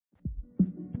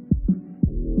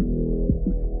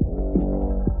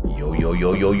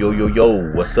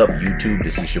Yo, what's up, YouTube?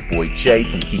 This is your boy Jay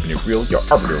from Keeping It Real, your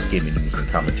arbiter of gaming news and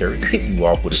commentary, hitting you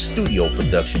off with a studio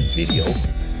production video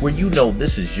where you know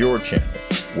this is your channel,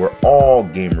 where all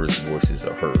gamers' voices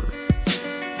are heard.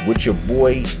 With your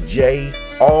boy Jay,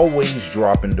 always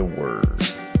dropping the word.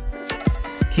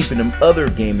 Keeping them other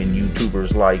gaming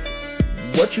YouTubers like,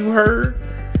 what you heard?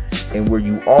 And where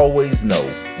you always know,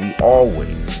 we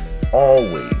always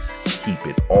keep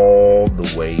it all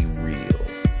the way real.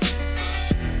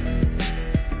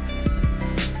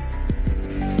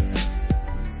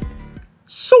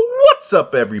 So what's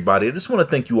up, everybody? I just want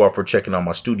to thank you all for checking out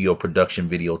my studio production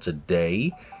video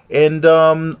today. And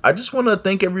I just want to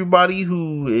thank everybody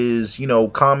who is,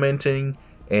 commenting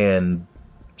and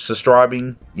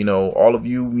subscribing. All of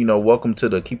you, welcome to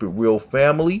the Keep It Real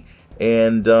family.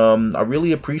 And I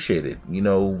really appreciate it.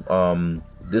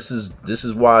 This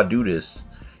is why I do this,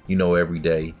 every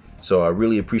day. So I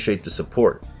really appreciate the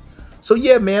support. So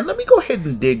yeah, man, let me go ahead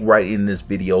and dig right in this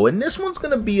video. And this one's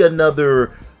going to be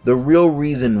another The Real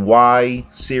Reason Why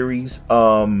series.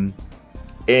 And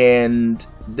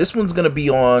this one's going to be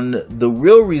on the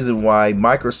real reason why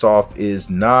Microsoft is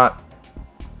not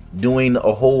doing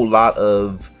a whole lot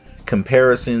of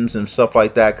comparisons and stuff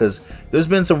like that. Because there's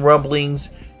been some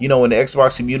rumblings, in the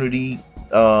Xbox community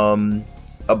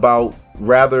about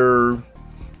rather,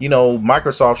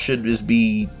 Microsoft should just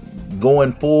be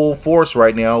going full force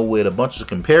right now with a bunch of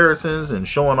comparisons and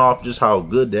showing off just how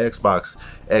good the Xbox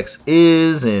X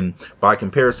is, and by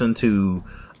comparison to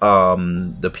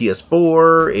the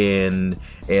PS4,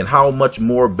 and how much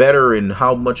more better and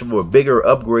how much of a bigger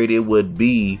upgrade it would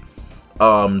be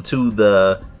to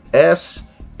the S.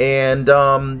 And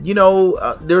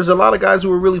there's a lot of guys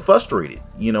who are really frustrated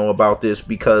about this,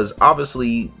 because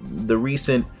obviously the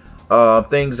recent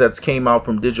things that's came out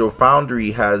from Digital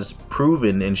Foundry has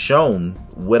proven and shown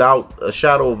without a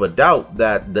shadow of a doubt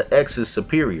that the X is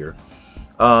superior,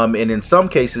 and in some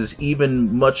cases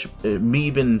even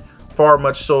far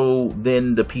much so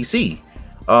than the PC.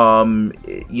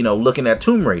 Looking at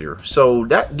Tomb Raider, so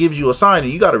that gives you a sign.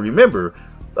 And you got to remember,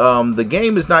 the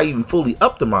game is not even fully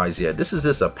optimized yet. This is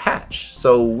just a patch,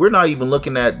 so we're not even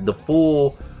looking at the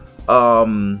full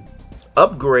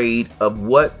upgrade of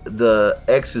what the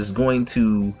X is going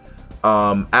to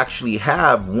actually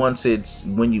have once it's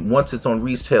on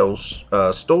retail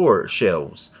store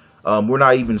shelves. We're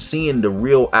not even seeing the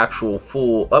real actual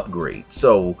full upgrade.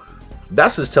 So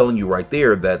that's just telling you right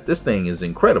there that this thing is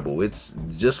incredible. It's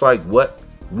just like what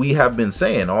we have been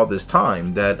saying all this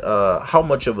time, that how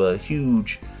much of a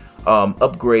huge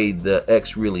upgrade the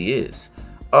X really is.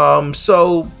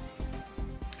 So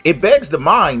it begs the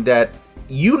mind that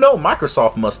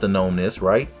Microsoft must have known this,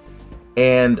 right?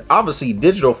 And obviously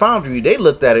Digital Foundry, they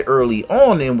looked at it early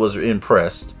on and was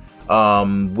impressed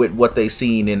with what they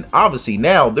seen, and obviously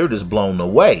now they're just blown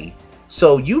away.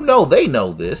 So they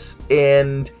know this,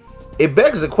 and it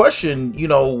begs the question,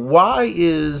 why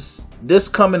is this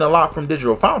coming a lot from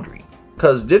Digital Foundry?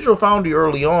 Because Digital Foundry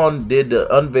early on did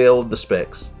unveil the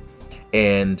specs,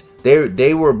 and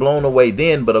they were blown away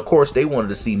then, but of course they wanted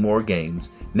to see more games.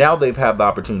 Now they've had the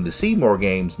opportunity to see more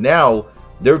games. Now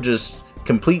they're just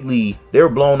they're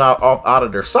blown out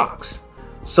of their socks.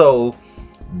 So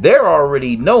they're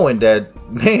already knowing that,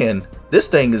 man, this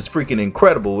thing is freaking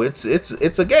incredible. It's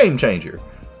a game changer.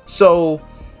 So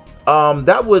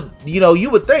that would, you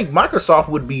would think Microsoft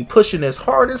would be pushing as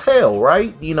hard as hell,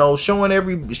 right? Showing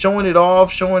it off,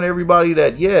 showing everybody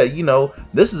that, yeah,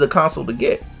 this is a console to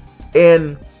get.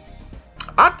 And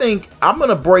I think I'm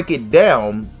gonna break it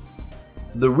down.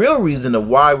 The real reason of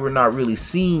why we're not really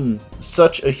seeing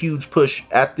such a huge push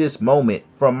at this moment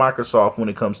from Microsoft when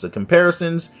it comes to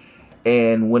comparisons,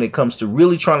 and when it comes to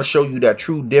really trying to show you that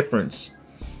true difference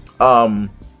of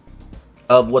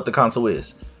what the console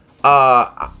is.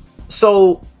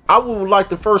 So I would like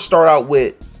to first start out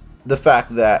with the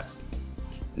fact that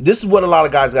this is what a lot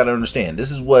of guys got to understand.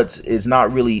 This is what is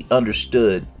not really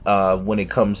understood when it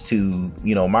comes to,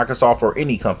 Microsoft or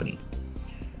any company.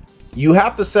 You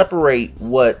have to separate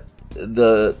what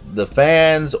the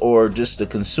fans or just the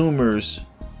consumers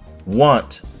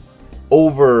want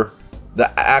over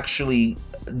the actual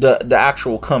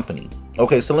company.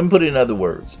 Okay, so let me put it in other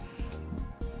words.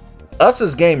 Us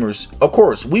as gamers, of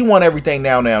course, we want everything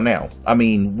now. I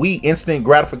mean, we instant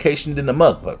gratification in the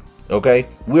mug bug. Okay,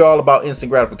 we're all about instant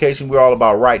gratification. We're all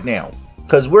about right now,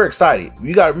 because we're excited.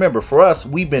 You got to remember, for us,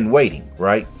 we've been waiting,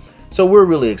 right? So we're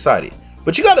really excited.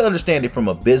 But you got to understand it from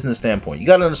a business standpoint. You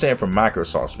got to understand from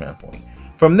Microsoft's standpoint.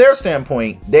 From their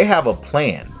standpoint, they have a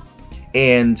plan,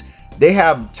 and they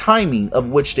have timing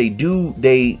of which they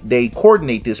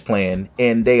coordinate this plan,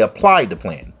 and they apply the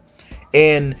plan.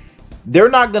 And they're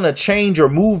not going to change or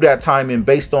move that timing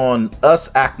based on us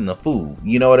acting a fool.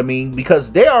 You know what I mean?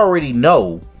 Because they already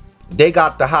know they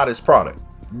got the hottest product.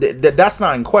 That's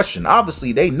not in question.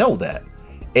 Obviously, they know that.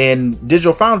 And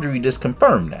Digital Foundry just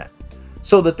confirmed that.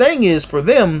 So the thing is, for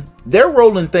them, they're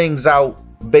rolling things out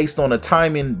based on a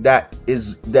timing that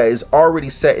is already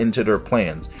set into their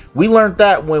plans. We learned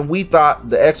that when we thought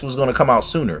the X was going to come out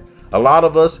sooner. A lot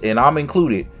of us, and I'm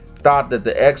included, thought that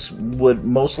the X would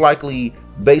most likely,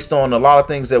 based on a lot of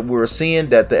things that we're seeing,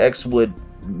 that the X would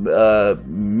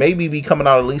maybe be coming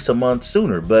out at least a month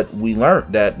sooner. But we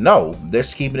learned that no, they're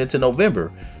keeping it to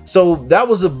November. So that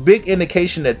was a big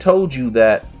indication that told you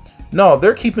that no,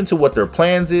 they're keeping to what their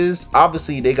plans is.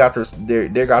 Obviously, they got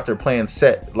their plans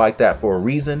set like that for a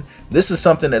reason. This is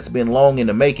something that's been long in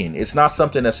the making. It's not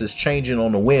something that's just changing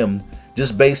on a whim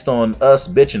just based on us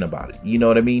bitching about it. You know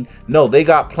what I mean? No, they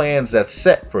got plans that's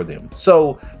set for them.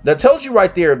 So that tells you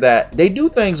right there that they do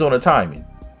things on a timing,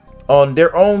 on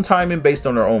their own timing based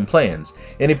on their own plans.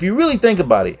 And if you really think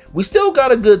about it, we still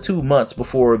got a good 2 months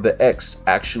before the X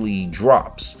actually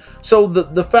drops. So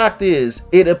the fact is,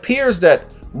 it appears that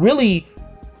really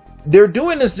they're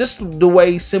doing this just the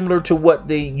way similar to what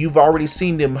you've already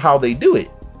seen them how they do it,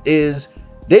 is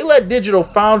they let Digital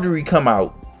Foundry come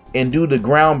out and do the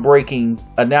groundbreaking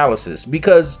analysis.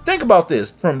 Because think about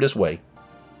this from this way: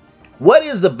 what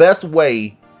is the best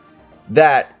way,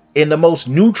 that in the most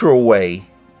neutral way,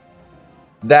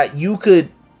 that you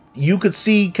could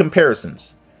see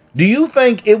comparisons? Do you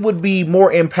think it would be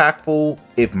more impactful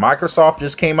if Microsoft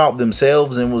just came out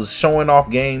themselves and was showing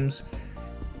off games?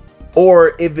 Or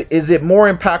is it more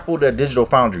impactful that Digital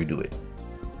Foundry do it?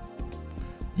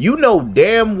 You know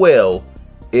damn well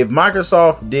if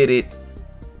Microsoft did it,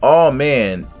 oh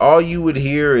man, all you would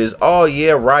hear is, oh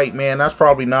yeah, right, man, that's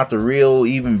probably not the real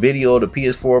even video of the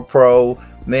PS4 Pro.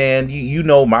 Man, you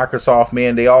know Microsoft,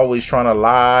 man, they always trying to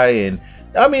lie. And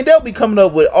I mean, they'll be coming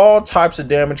up with all types of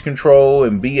damage control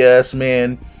and BS,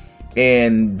 man,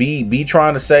 and be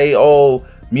trying to say, oh,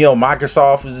 you know,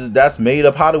 Microsoft that's made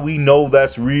up. How do we know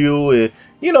that's real? And,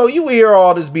 you know, you hear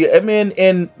all this BS. I mean,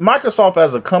 and Microsoft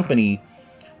as a company,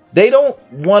 they don't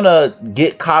want to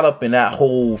get caught up in that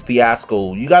whole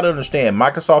fiasco. You got to understand,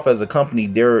 Microsoft as a company,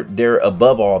 they're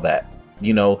above all that.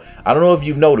 You know, I don't know if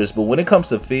you've noticed, but when it comes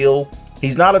to Phil,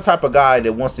 he's not a type of guy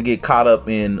that wants to get caught up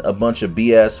in a bunch of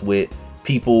BS with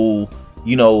people,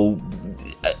 you know,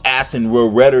 asking, well,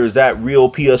 Redder, is that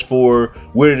real PS4?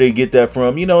 Where did they get that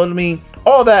from? You know what I mean?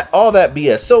 All that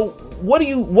BS. So what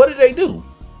do they do?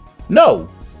 No,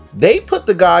 they put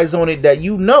the guys on it that,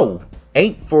 you know,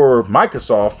 ain't for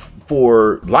Microsoft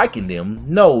for liking them.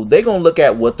 No, they're gonna look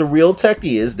at what the real tech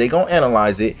is, they're gonna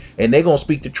analyze it, and they're gonna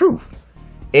speak the truth.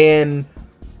 And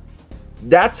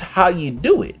that's how you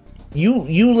do it.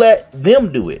 You let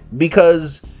them do it,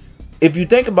 because if you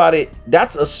think about it,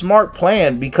 that's a smart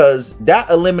plan, because that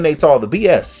eliminates all the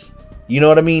BS. You know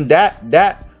what I mean?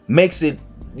 That makes it,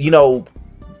 you know,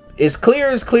 as clear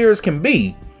as can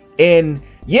be. And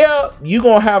yeah, you're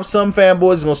gonna have some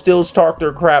fanboys gonna still talk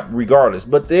their crap regardless,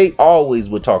 but they always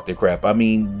would talk their crap. I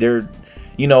mean, they're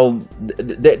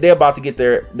about to get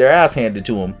their ass handed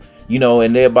to them, you know,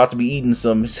 and they're about to be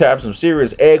have some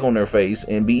serious egg on their face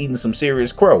and be eating some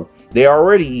serious crow. They're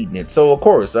already eating it. So of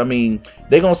course, I mean,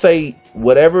 they're gonna say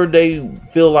whatever they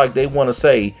feel like they want to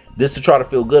say, this to try to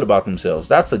feel good about themselves.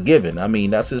 That's a given. I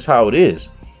mean, that's just how it is.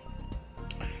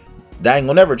 That ain't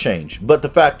gonna never change. But the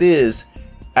fact is,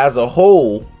 as a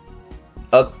whole,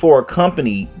 for a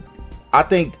company, I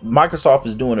think Microsoft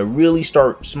is doing a really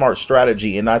smart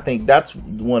strategy, and I think that's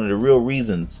one of the real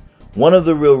reasons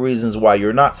why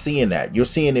you're not seeing that. You're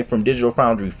seeing it from Digital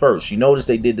Foundry first. You notice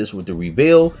they did this with the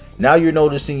reveal. Now you're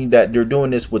noticing that they're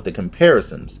doing this with the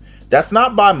comparisons. That's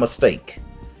not by mistake.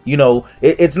 You know,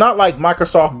 it's not like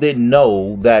Microsoft didn't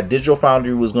know that Digital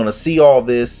Foundry was going to see all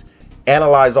this,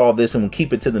 analyze all this, and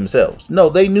keep it to themselves. No,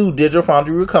 they knew Digital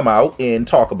Foundry would come out and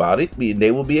talk about it.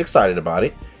 They would be excited about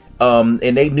it. And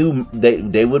they knew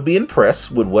they would be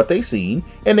impressed with what they seen,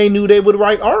 and they knew they would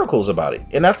write articles about it.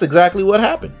 And that's exactly what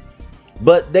happened.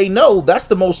 But they know that's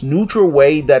the most neutral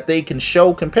way that they can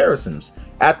show comparisons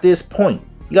at this point.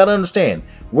 You got to understand,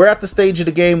 we're at the stage of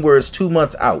the game where it's 2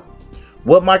 months out.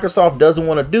 What Microsoft doesn't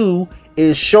want to do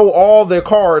is show all their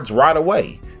cards right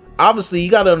away. Obviously,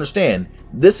 you got to understand,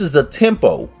 this is a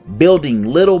tempo, building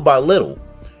little by little.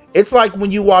 It's like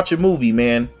when you watch a movie,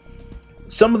 man.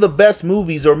 Some of the best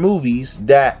movies are movies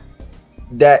that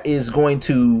is going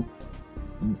to,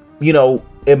 you know,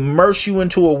 immerse you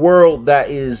into a world that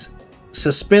is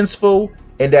suspenseful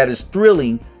and that is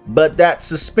thrilling, but that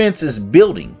suspense is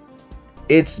building.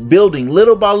 It's building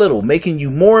little by little, making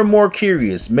you more and more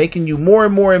curious, making you more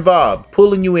and more involved,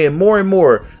 pulling you in more and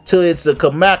more till it's a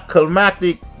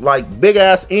climactic, like big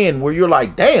ass end where you're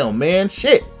like, damn, man,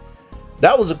 shit.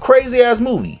 That was a crazy ass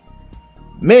movie.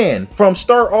 Man, from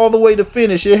start all the way to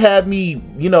finish, it had me,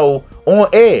 you know, on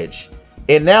edge.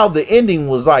 And now the ending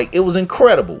was like, it was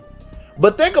incredible.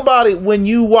 But think about it when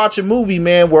you watch a movie,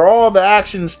 man, where all the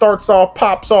action starts off,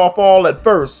 pops off all at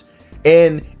first.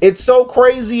 And it's so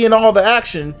crazy in all the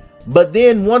action, but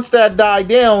then once that died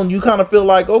down, you kind of feel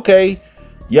like, okay,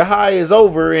 your high is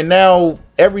over, and now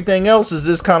everything else is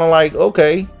just kind of like,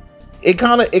 okay, it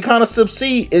kind of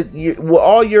subsides.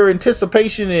 All your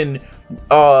anticipation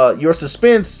and your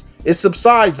suspense, it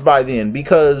subsides by then,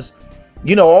 because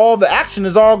you know all the action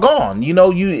is all gone. You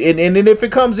know, and if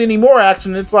it comes any more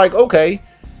action, it's like, okay,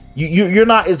 you're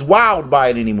not as wowed by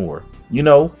it anymore. You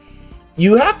know.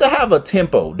 You have to have a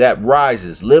tempo that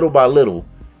rises little by little,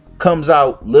 comes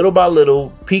out little by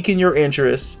little, piquing your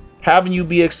interest, having you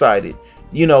be excited.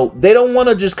 You know, they don't want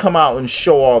to just come out and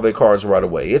show all their cards right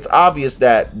away. It's obvious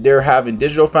that they're having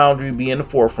Digital Foundry be in the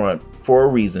forefront for a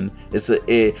reason. It's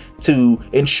to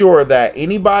ensure that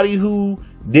anybody who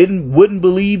wouldn't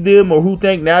believe them, or who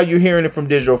think now you're hearing it from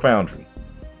Digital Foundry.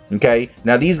 Okay,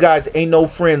 now these guys ain't no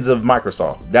friends of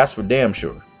Microsoft. That's for damn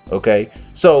sure. Okay,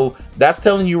 so that's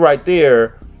telling you right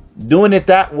there, doing it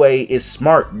that way is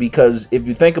smart, because if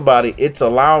you think about it, it's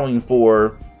allowing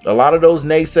for a lot of those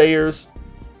naysayers,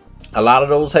 a lot of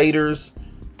those haters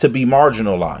to be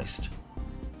marginalized.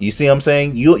 You see what I'm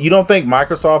saying? You don't think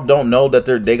Microsoft don't know that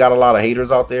they got a lot of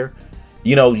haters out there?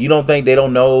 You know, you don't think they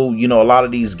don't know, you know, a lot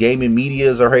of these gaming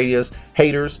medias are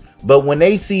haters. But when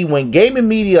gaming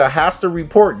media has to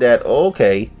report that,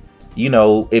 okay, you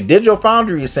know, if Digital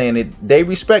Foundry is saying it, they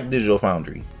respect Digital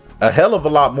Foundry a hell of a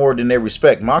lot more than they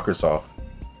respect Microsoft.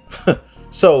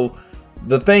 So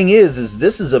the thing is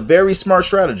this is a very smart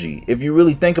strategy. If you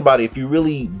really think about it, if you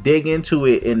really dig into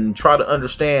it and try to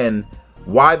understand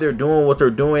why they're doing what they're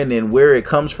doing and where it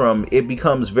comes from, it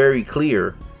becomes very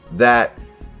clear that,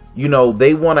 you know,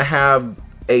 they want to have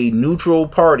a neutral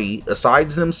party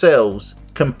besides themselves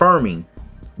confirming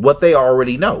what they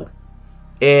already know.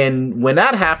 And when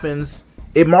that happens,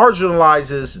 it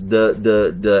marginalizes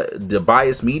the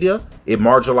biased media. It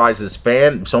marginalizes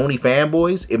Sony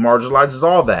fanboys. It marginalizes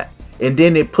all that. And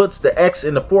then it puts the X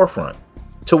in the forefront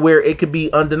to where it could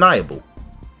be undeniable.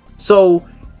 So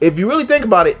if you really think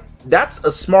about it, that's a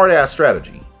smart ass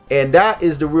strategy. And that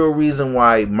is the real reason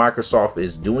why Microsoft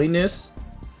is doing this.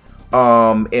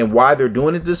 And why they're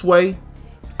doing it this way.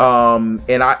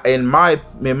 In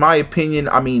my opinion,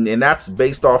 I mean, and that's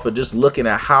based off of just looking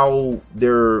at how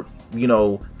their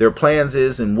plans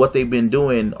is and what they've been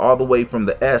doing all the way from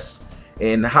the S,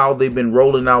 and how they've been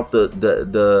rolling out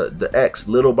the X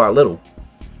little by little.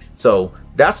 So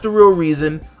that's the real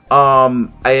reason.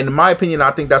 And in my opinion,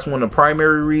 I think that's one of the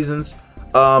primary reasons.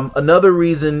 Another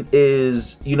reason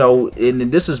is, you know,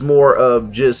 and this is more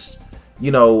of just, you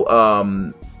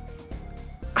know,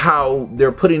 how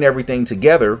they're putting everything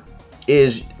together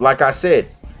is, like I said,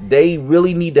 they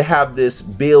really need to have this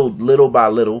build little by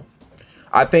little.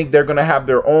 I think they're going to have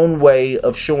their own way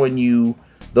of showing you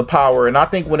the power. And I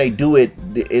think when they do it,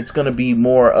 it's going to be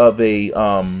more of a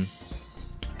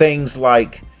things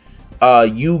like they're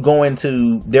going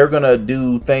to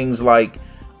do things like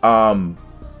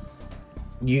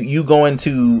you go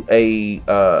into a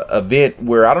event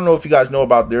where, I don't know if you guys know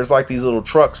about, there's like these little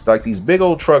trucks, like these big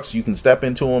old trucks, you can step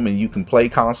into them and you can play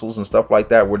consoles and stuff like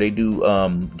that, where they do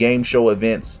game show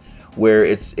events where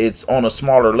it's on a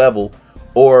smaller level,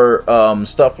 or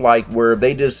stuff like where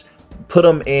they just put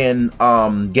them in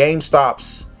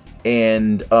GameStops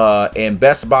and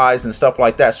Best Buys and stuff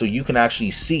like that, so you can actually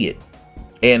see it.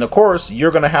 And of course, you're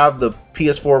gonna have the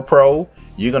PS4 Pro,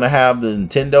 you're gonna have the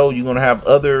Nintendo, you're gonna have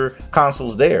other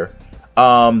consoles there.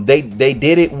 They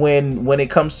did it when it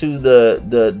comes to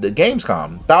the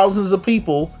Gamescom. Thousands of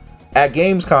people at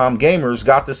Gamescom, gamers,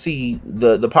 got to see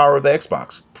the power of the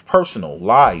Xbox, personal,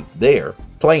 live, there,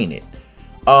 playing it.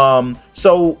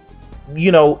 So,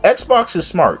 you know, Xbox is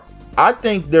smart. I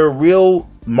think their real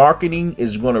marketing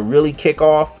is going to really kick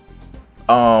off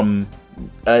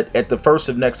at the first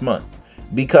of next month,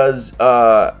 because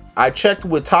I checked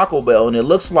with Taco Bell and it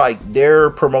looks like their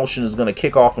promotion is going to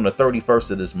kick off on the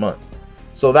 31st of this month.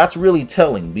 So that's really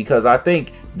telling, because I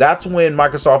think that's when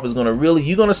Microsoft is going to really,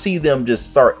 you're going to see them just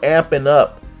start amping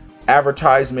up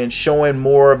advertisements, showing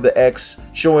more of the X,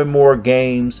 showing more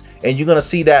games, and you're going to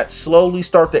see that slowly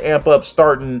start to amp up,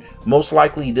 starting most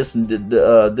likely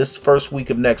this first week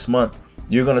of next month.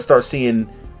 you're going to start seeing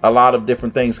a lot of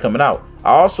different things coming out.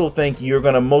 I also think you're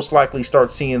going to most likely start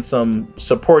seeing some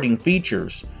supporting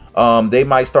features. They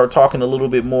might start talking a little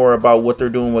bit more about what they're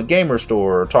doing with Gamer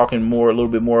Store, or talking a little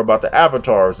bit more about the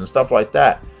avatars and stuff like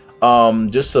that.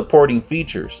 Just supporting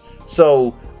features.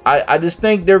 So I just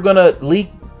think they're going to leak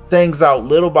things out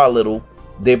little by little.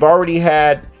 They've already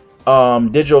had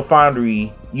Digital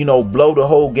Foundry, blow the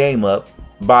whole game up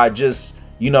by just,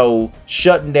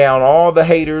 shutting down all the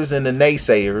haters and the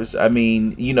naysayers. I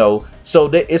mean, so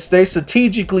they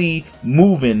strategically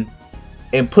moving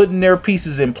and putting their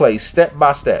pieces in place step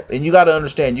by step. And you got to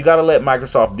understand, you got to let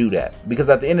Microsoft do that, because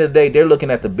at the end of the day, they're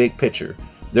looking at the big picture.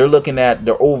 They're looking at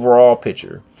the overall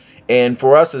picture. And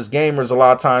for us as gamers, a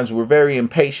lot of times we're very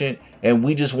impatient and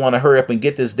we just want to hurry up and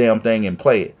get this damn thing and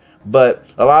play it. But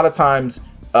a lot of times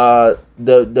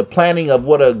the planning of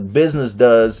what a business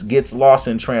does gets lost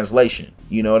in translation.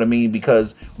 You know what I mean?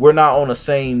 Because we're not on the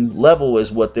same level as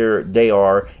what they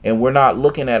are, and we're not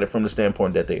looking at it from the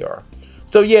standpoint that they are.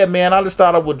 So yeah, man, I just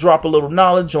thought I would drop a little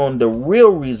knowledge on the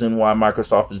real reason why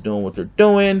Microsoft is doing what they're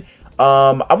doing.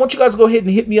 I want you guys to go ahead and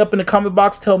hit me up in the comment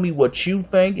box. Tell me what you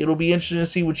think. It'll be interesting to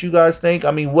see what you guys think.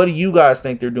 I mean, what do you guys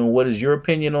think they're doing? What is your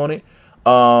opinion on it?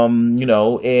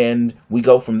 And we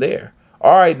go from there.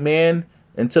 All right, man.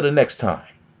 Until the next time.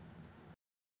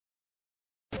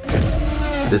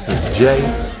 This is Jay.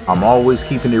 I'm always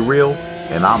keeping it real,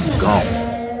 and I'm gone.